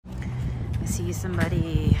I see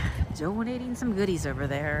somebody donating some goodies over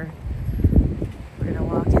there. We're gonna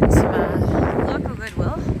walk in some local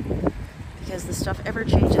Goodwill because the stuff ever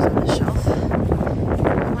changes on the shelf.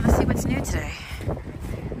 I want to see what's new today.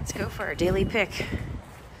 Let's go for our daily pick.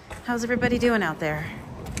 How's everybody doing out there?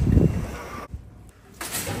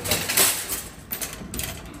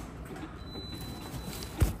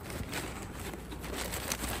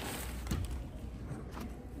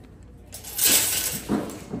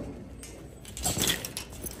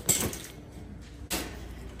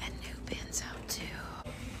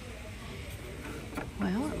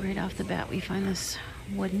 Well, right off the bat, we find this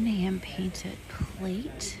wooden hand-painted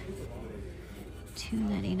plate,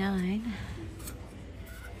 $2.99.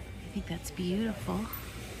 I think that's beautiful.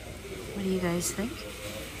 What do you guys think?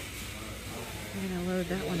 We're gonna load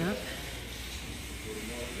that one up.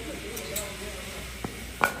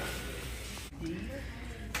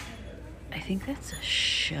 I think that's a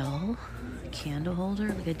shell candle holder,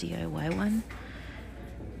 like a DIY one.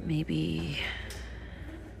 Maybe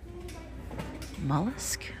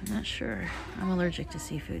mollusk? I'm not sure. I'm allergic to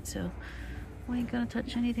seafood, so we ain't gonna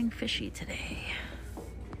touch anything fishy today.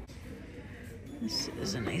 This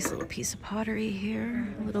is a nice little piece of pottery here,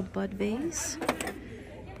 a little bud vase.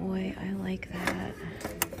 Boy, I like that.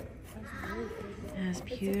 It has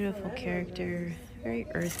beautiful character, very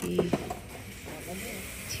earthy.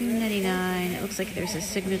 $2.99. It looks like there's a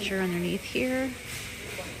signature underneath here.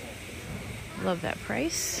 Love that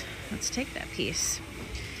price. Let's take that piece.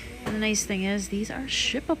 And the nice thing is these are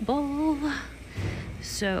shippable.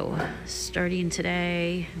 So starting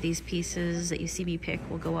today, these pieces that you see me pick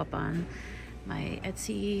will go up on my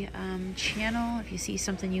Etsy channel. If you see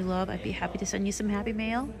something you love, I'd be happy to send you some happy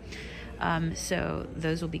mail. So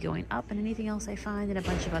those will be going up, and anything else I find, and a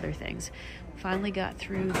bunch of other things. Finally got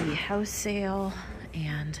through the house sale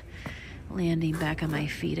and landing back on my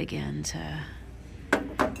feet again to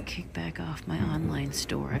kick back off my online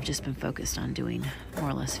store. I've just been focused on doing more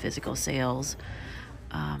or less physical sales.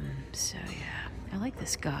 So yeah, I like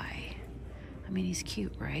this guy. I mean, he's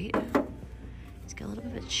cute, right? He's got a little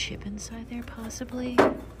bit of a chip inside there, possibly.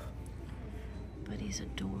 But he's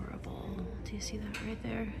adorable. Do you see that right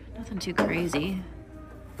there? Nothing too crazy.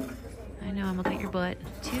 I know, I'm looking at your butt.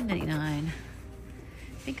 $2.99. I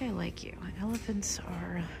think I like you. Elephants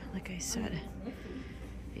are, like I said,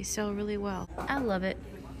 they sell really well. I love it.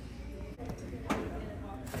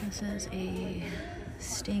 This is a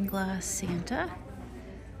stained glass Santa.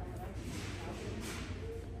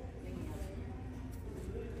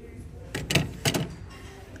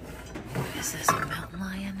 Is this a mountain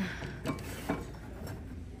lion? I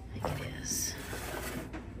think it is.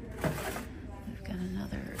 We've got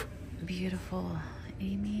another beautiful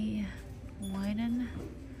Amy Winan.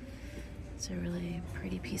 It's a really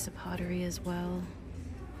pretty piece of pottery as well.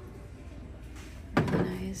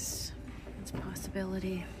 Really nice. It's a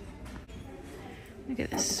possibility. Look at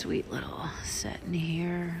this sweet little set in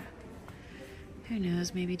here. Who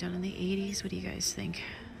knows, maybe done in the 80s. What do you guys think?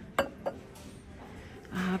 A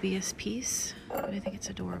hobbyist piece, but I think it's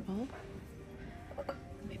adorable.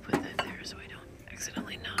 Let me put that there so I don't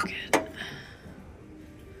accidentally knock it.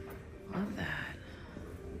 Love that.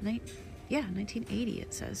 Yeah, 1980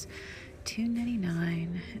 it says.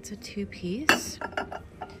 $2.99. It's a two-piece.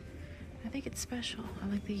 I think it's special. I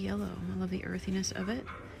like the yellow. I love the earthiness of it.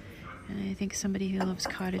 And I think somebody who loves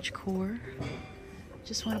cottagecore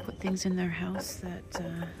just want to put things in their house that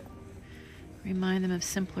remind them of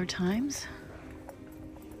simpler times.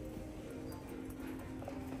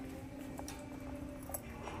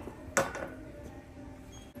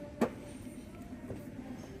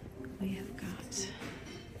 We have got,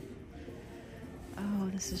 oh,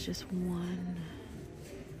 this is just one.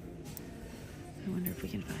 I wonder if we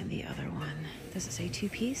can find the other one. Does it say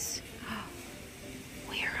two-piece?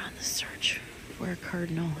 We are on the search for a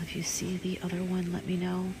cardinal. If you see the other one, let me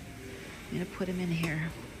know. I'm gonna put him in here.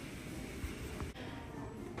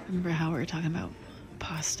 Remember how we were talking about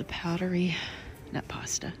pasta pottery? Not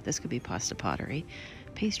pasta. This could be pasta pottery.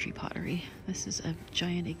 Pastry pottery. This is a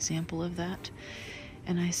giant example of that.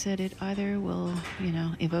 And I said it either will, you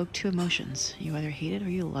know, evoke two emotions. You either hate it or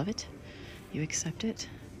you love it. You accept it.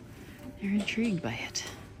 You're intrigued by it.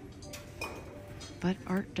 But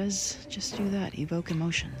art does just do that, evoke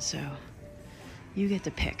emotions. So you get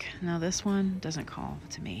to pick. Now this one doesn't call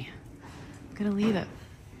to me. I'm gonna leave it.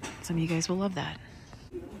 Some of you guys will love that.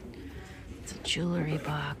 It's a jewelry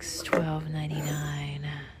box, $12.99.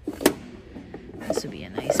 This would be a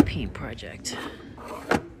nice paint project.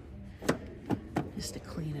 Just to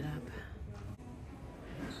clean it up.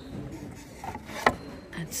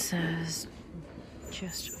 It says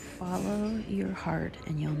just Follow your heart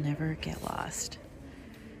and you'll never get lost.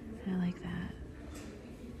 I like that.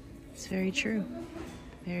 It's very true.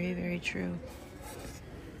 Very, very true.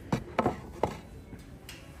 I'm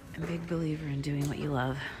a big believer in doing what you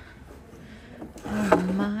love. Oh,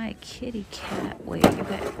 my kitty cat. Wait, you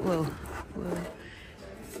bet. Whoa. Whoa.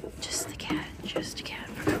 Just a cat. Just a cat.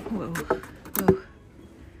 Whoa. Whoa.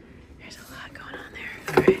 There's a lot going on there.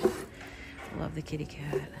 All right. Love the kitty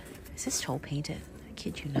cat. Is this toe painted? I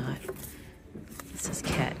kid you not. This is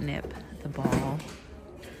catnip, the ball.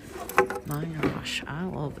 My gosh, I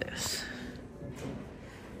love this.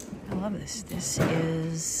 I love this. This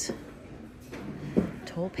is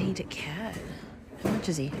toll painted cat. How much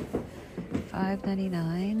is he?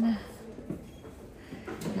 $5.99.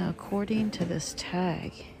 Now, according to this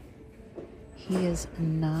tag, he is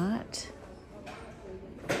not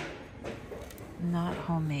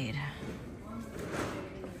homemade.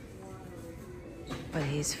 But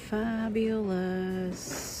he's fabulous.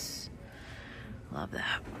 Love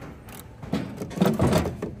that.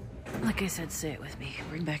 Like I said, say it with me.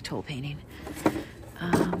 Bring back toll painting.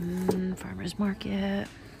 Farmer's market.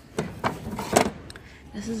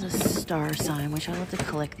 This is a star sign, which I love to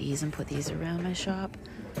collect these and put these around my shop.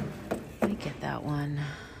 Let me get that one.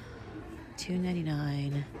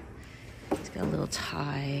 $2.99. It's got a little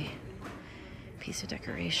tie. Piece of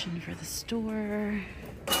decoration for the store.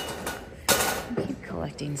 I keep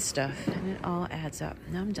collecting stuff and it all adds up.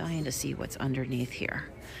 Now I'm dying to see what's underneath here.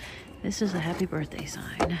 This is a happy birthday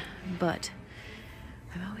sign, but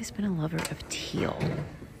I've always been a lover of teal.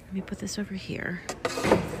 Let me put this over here.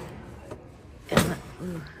 And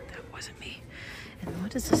ooh, that wasn't me. And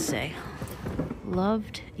what does this say?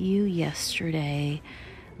 Loved you yesterday,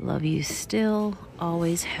 love you still,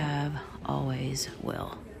 always have, always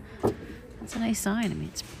will. That's a nice sign. I mean,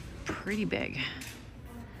 it's pretty big.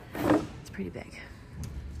 It's pretty big.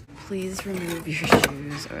 Please remove your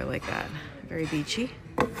shoes. Oh, I like that. Very beachy.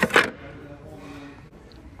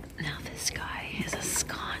 Now this guy is a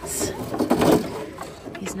sconce.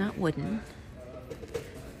 He's not wooden,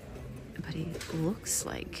 but he looks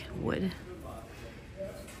like wood.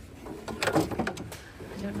 I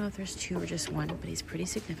don't know if there's two or just one, but he's pretty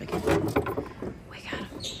significant. We got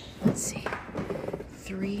him. Let's see.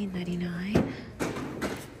 $3.99. I'm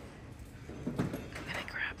gonna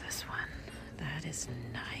grab this one. That is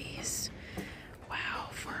nice. Wow,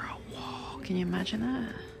 for a wall. Can you imagine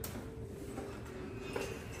that?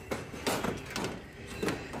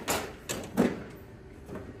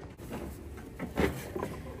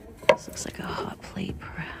 This looks like a hot plate,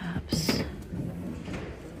 perhaps.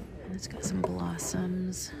 And it's got some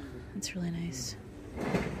blossoms. It's really nice.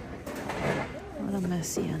 A little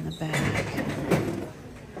messy on the back.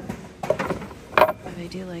 But I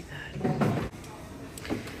do like that.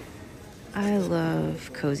 I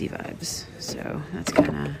love cozy vibes, so that's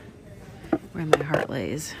kind of where my heart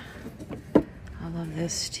lays. I love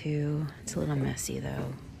this too. It's a little messy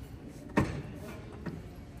though.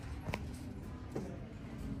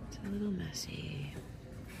 It's a little messy.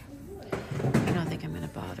 I don't think I'm gonna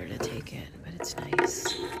bother to take it, but it's nice.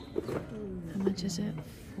 How much is it?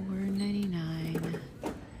 $4.99.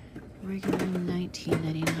 Regular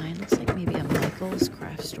 $19.99. Looks like maybe a Michael's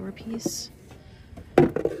craft store piece.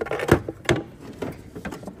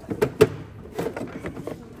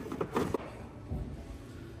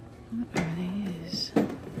 What are these?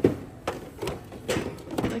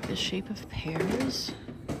 Like the shape of pears.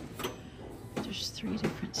 There's 3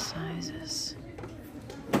 different sizes.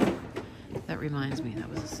 That reminds me, that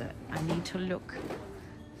was a set. I need to look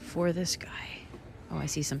for this guy. Oh, I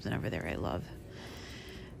see something over there I love.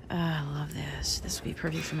 I love this. This would be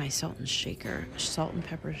perfect for my salt and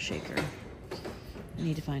pepper shaker. I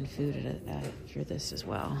need to find food for this as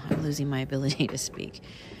well. I'm losing my ability to speak.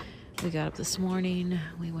 We got up this morning.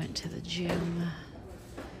 We went to the gym.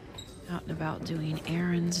 Out and about doing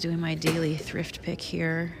errands, doing my daily thrift pick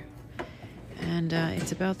here. And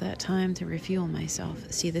it's about that time to refuel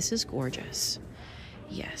myself. See, this is gorgeous.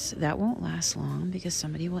 Yes, that won't last long because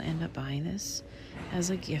somebody will end up buying this as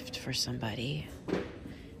a gift for somebody.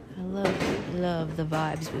 I love the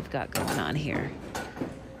vibes we've got going on here.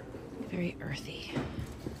 Very earthy.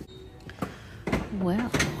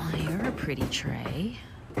 Well, you're a pretty tray.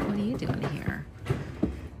 What are you doing here?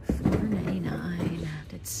 $4.99.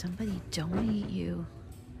 Did somebody donate you?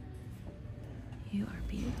 You are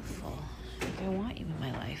beautiful. I think I want you in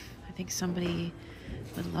my life. I think somebody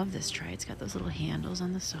would love this tray. It's got those little handles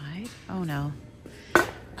on the side. Oh no. Oh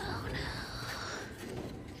no.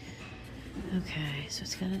 Okay, so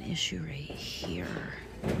it's got an issue right here.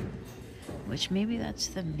 Which maybe that's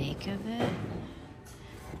the make of it.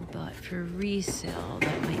 But for resale,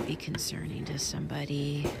 that might be concerning to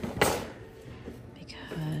somebody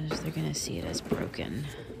because they're gonna see it as broken.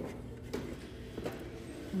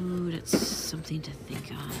 Ooh, that's something to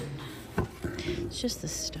think on. It's just the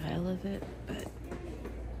style of it, but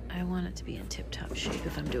I want it to be in tip-top shape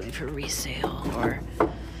if I'm doing for resale, or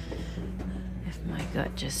if my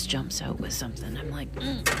gut just jumps out with something, I'm like,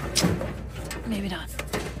 maybe not.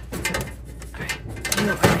 All right, you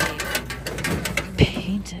already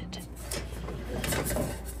painted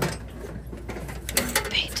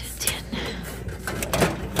tin.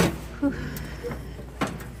 Whew.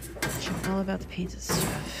 I'm all about the painted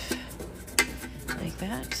stuff. Like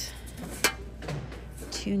that.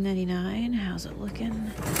 $2.99. How's it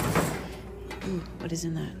looking? Ooh, what is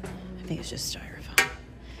in that? I think it's just styrofoam.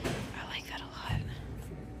 I like that a lot.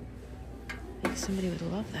 I think somebody would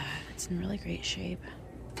love that. It's in really great shape.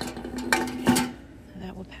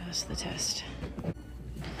 That will pass the test.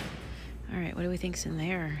 All right, what do we think's in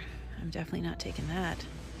there? I'm definitely not taking that.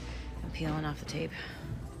 I'm peeling off the tape.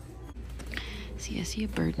 See, I see a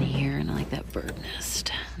bird in here, and I like that bird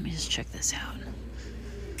nest. Let me just check this out.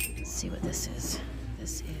 Let's see what this is.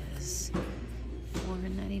 This is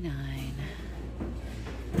 $4.99.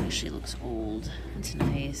 Actually looks old. It's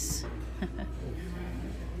nice.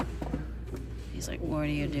 He's like, what are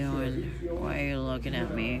you doing? Why are you looking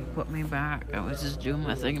at me? Put me back. I was just doing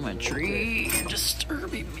my thing in my tree. You're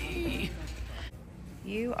disturbing me.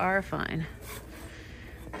 You are fine.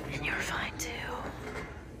 And you're fine too.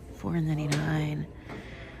 $4.99.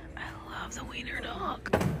 I love the wiener dog.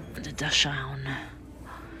 The Dachshund.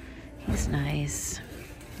 He's nice.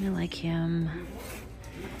 I like him.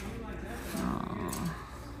 Aww.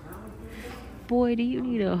 Boy, do you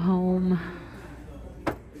need a home.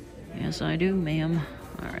 Yes, I do, ma'am.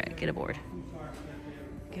 All right, get aboard.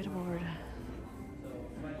 Get aboard.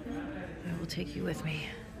 I will take you with me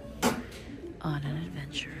on an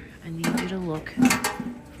adventure. I need you to look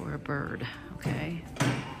for a bird, okay?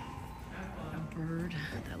 A bird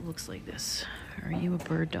that looks like this. Are you a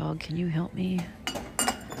bird dog? Can you help me?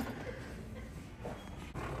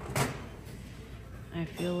 I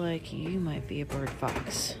feel like you might be a bird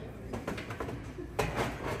fox.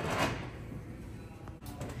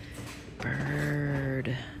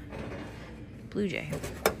 Bird. Blue jay.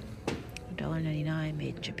 $1.99,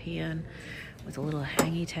 made in Japan with a little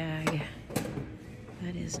hangy tag.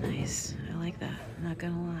 That is nice. I like that. I'm not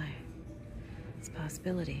gonna lie. It's a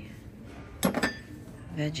possibility.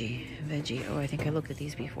 Veggie. Oh, I think I looked at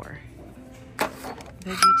these before.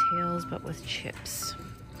 Veggie tails, but with chips.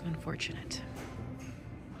 Unfortunate.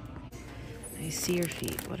 I see your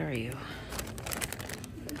feet. What are you?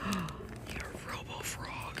 You're a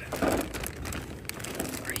robo-frog.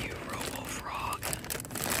 Are you a robo-frog?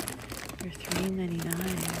 You're $3.99.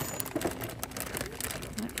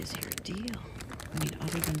 What is your deal? I mean,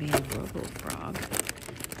 other than being a robo-frog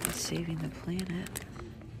and saving the planet.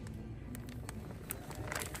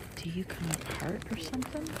 Do you come apart or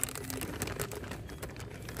something?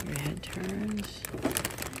 Your head turns.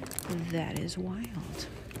 That is wild.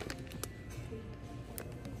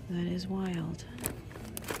 That is wild.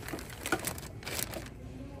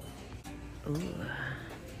 Ooh.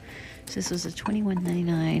 So this was a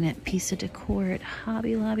 $21.99 piece of decor at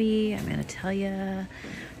Hobby Lobby. I'm gonna tell you,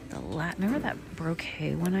 remember that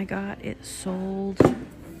brocade one I got? It sold.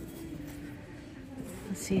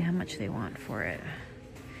 Let's see how much they want for it.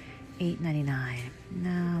 $8.99.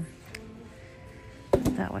 No,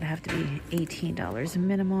 that would have to be $18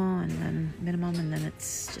 minimum, and then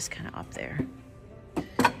it's just kind of up there.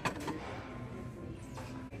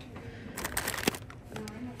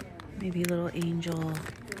 Maybe little angel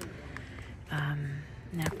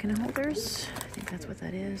napkin holders. I think that's what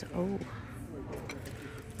that is. Oh,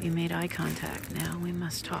 we made eye contact. Now we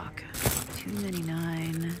must talk.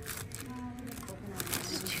 $2.99.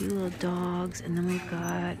 It's two little dogs, and then we've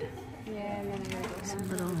got some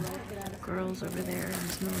little girls over there and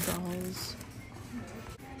some little dolls.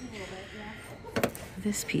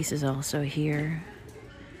 This piece is also here.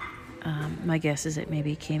 My guess is it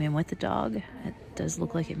maybe came in with the dog. It does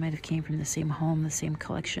look like it might have came from the same home, the same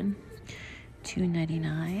collection.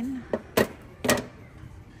 $2.99.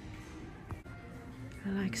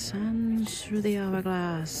 Like sun through the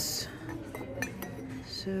hourglass.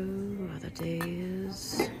 So are the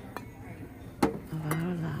days of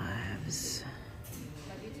our lives.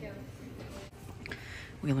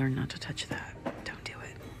 We learn not to touch that. Don't do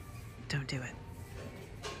it. Don't do it.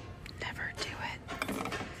 Never do it.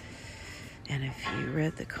 And if you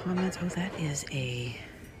read the comments, oh,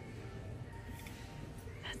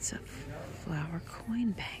 that's a flower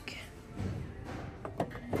coin bank.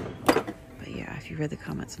 But yeah, Yeah, if you read the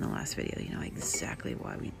comments in the last video, you know exactly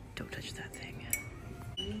why we don't touch that thing.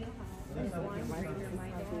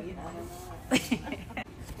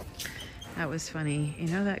 That was funny. You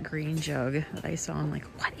know that green jug that I saw? I'm like,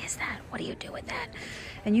 what is that? What do you do with that?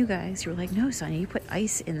 And you guys, you were like, no, Sonia, you put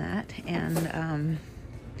ice in that. And, oh,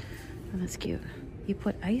 that's cute. You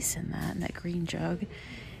put ice in that green jug,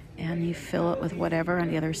 and you fill it with whatever on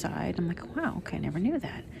the other side. I'm like, wow, okay, I never knew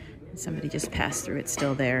that. And somebody just passed through, it's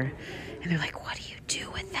still there. And they're like, what do you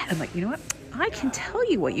do with that? I'm like, you know what? I can tell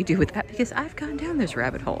you what you do with that because I've gone down this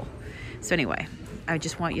rabbit hole. So anyway, I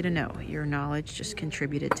just want you to know your knowledge just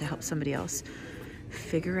contributed to help somebody else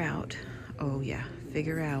figure out, oh yeah,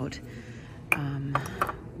 figure out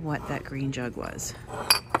what that green jug was.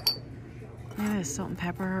 Yeah, salt and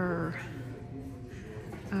pepper.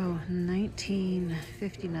 Oh,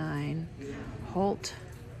 1959. Holt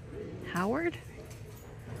Howard?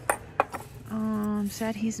 I'm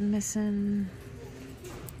sad he's missing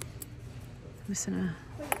a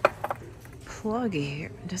plug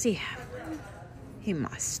here. Does he have one? He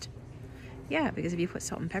must. Yeah, because if you put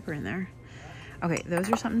salt and pepper in there. Okay,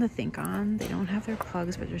 those are something to think on. They don't have their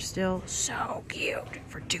plugs, but they're still so cute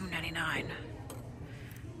for $2.99.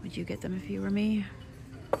 Would you get them if you were me?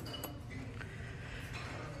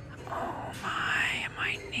 Oh my, I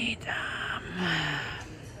might need them.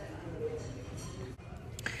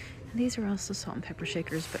 And these are also salt and pepper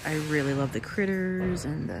shakers, but I really love the critters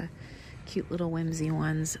and the cute little whimsy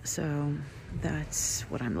ones, so that's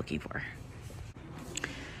what I'm looking for.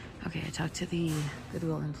 Okay, I talked to the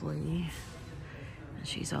Goodwill employee, and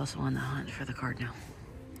she's also on the hunt for the cardinal.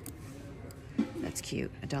 That's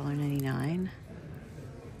cute, $1.99.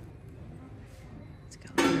 It's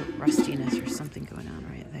got a little rustiness or something going on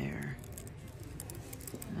right there.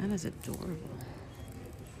 That is adorable.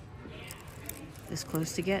 This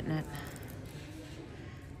close to getting it.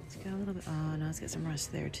 It's got a little bit, oh no, it's got some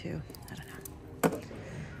rust there too. I don't know.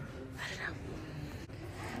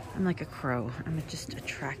 I'm like a crow. I'm just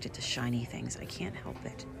attracted to shiny things. I can't help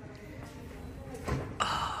it.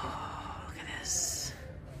 Oh, look at this.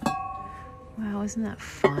 Wow, isn't that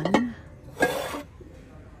fun?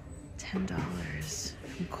 $10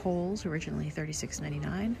 from Kohl's, originally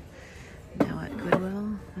 $36.99. Now at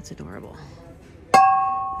Goodwill. That's adorable.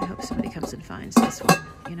 I hope somebody comes and finds this one.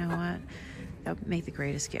 You know what? That would make the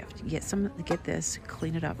greatest gift. Get this,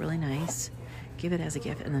 clean it up really nice, give it as a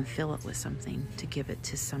gift, and then fill it with something to give it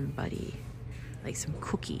to somebody, like some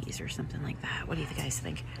cookies or something like that. What do you guys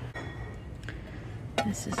think?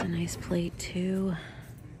 This is a nice plate too.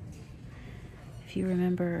 If you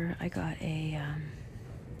remember, I got the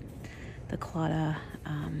Claudia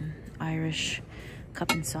Irish cup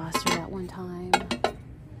and saucer that one time.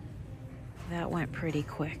 That went pretty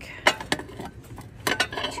quick.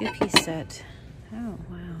 2-piece set. Oh,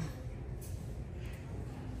 wow.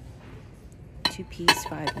 2-piece,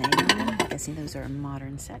 $5.99. I'm guessing those are a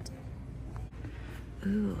modern set.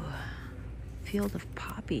 Ooh, Field of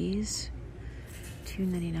Poppies,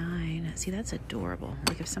 $2.99. See, that's adorable.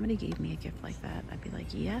 Like, if somebody gave me a gift like that, I'd be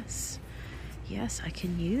like, yes, yes, I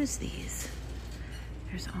can use these.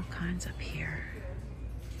 There's all kinds up here.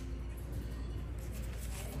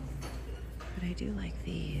 But I do like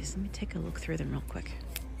these. Let me take a look through them real quick.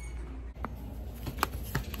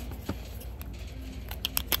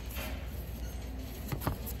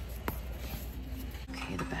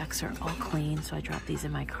 Okay, the backs are all clean, so I dropped these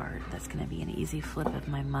in my cart. That's gonna be an easy flip of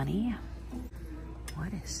my money.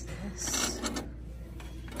 What is this?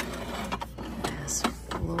 It has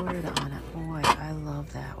Florida on it. Boy, I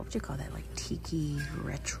love that. What would you call that? Like tiki,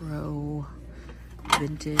 retro,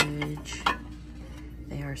 vintage.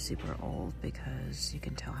 They are super old because you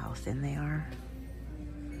can tell how thin they are.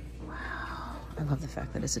 Wow. I love the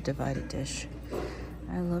fact that it's a divided dish.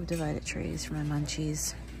 I love divided trays for my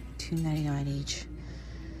munchies. $2.99 each.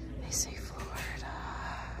 They say Florida.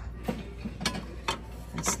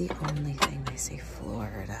 That's the only thing they say,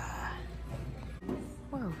 Florida.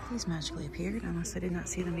 Whoa, these magically appeared unless I did not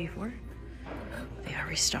see them before. They are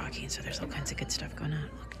restocking, so there's all kinds of good stuff going on.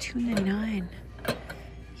 Look, $2.99.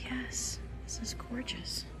 Yes. This is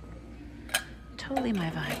gorgeous. Totally my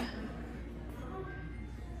vibe.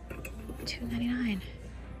 $2.99.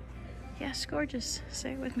 Yes, gorgeous.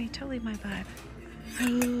 Say it with me. Totally my vibe.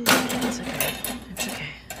 Ooh, it's okay. It's okay.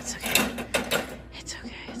 It's okay. It's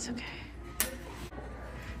okay. It's okay.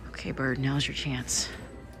 Okay, bird, now's your chance.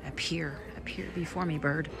 Appear. Appear before me,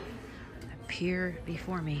 bird. Appear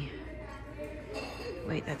before me.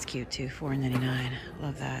 Wait, that's cute too. $4.99.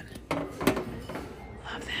 Love that.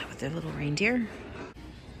 Love that with their little reindeer.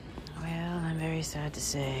 Well, I'm very sad to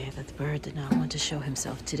say that the bird did not want to show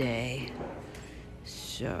himself today.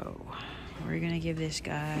 So, we're gonna give this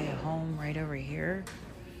guy a home right over here.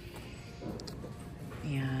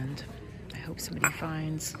 And I hope somebody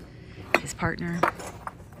finds his partner.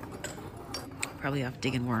 Probably off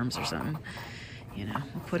digging worms or something. You know,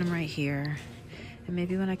 we'll put him right here. And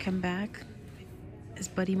maybe when I come back, his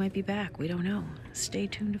buddy might be back. We don't know. Stay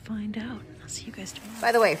tuned to find out. I'll see you guys tomorrow.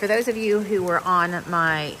 By the way, for those of you who were on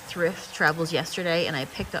my thrift travels yesterday and I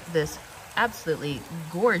picked up this absolutely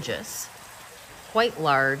gorgeous, quite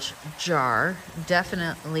large jar.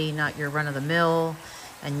 Definitely not your run-of-the-mill.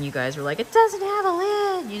 And you guys were like, it doesn't have a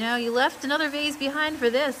lid. You know, you left another vase behind for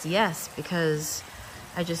this. Yes, because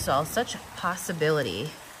I just saw such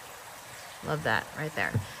possibility. Love that right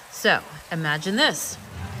there. So imagine this.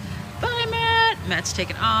 Bye, Matt. Matt's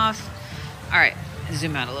taken off. All right,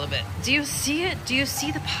 zoom out a little bit. Do you see it? Do you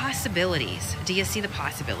see the possibilities? Do you see the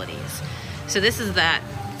possibilities? So this is that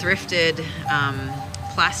thrifted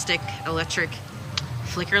plastic electric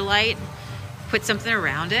flicker light. Put something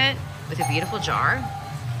around it with a beautiful jar.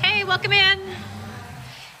 Hey, welcome in.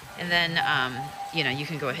 And then, you know, you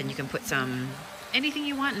can go ahead and you can put anything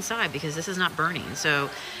you want inside because this is not burning. So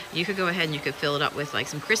you could go ahead and you could fill it up with like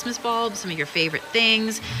some Christmas bulbs, some of your favorite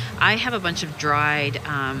things. I have a bunch of dried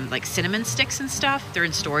like cinnamon sticks and stuff. They're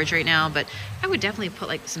in storage right now, but I would definitely put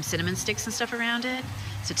like some cinnamon sticks and stuff around it.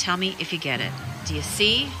 So tell me if you get it. Do you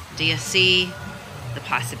see? Do you see the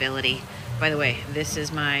possibility? By the way, this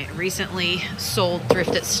is my recently sold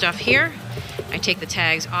thrifted stuff here. I take the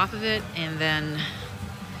tags off of it and then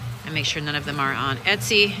I make sure none of them are on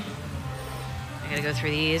Etsy. I gotta go through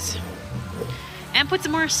these and put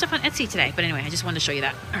some more stuff on Etsy today. But anyway, I just wanted to show you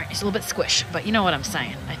that. All right, it's a little bit squish, but you know what I'm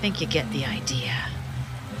saying. I think you get the idea.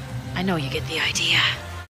 I know you get the idea.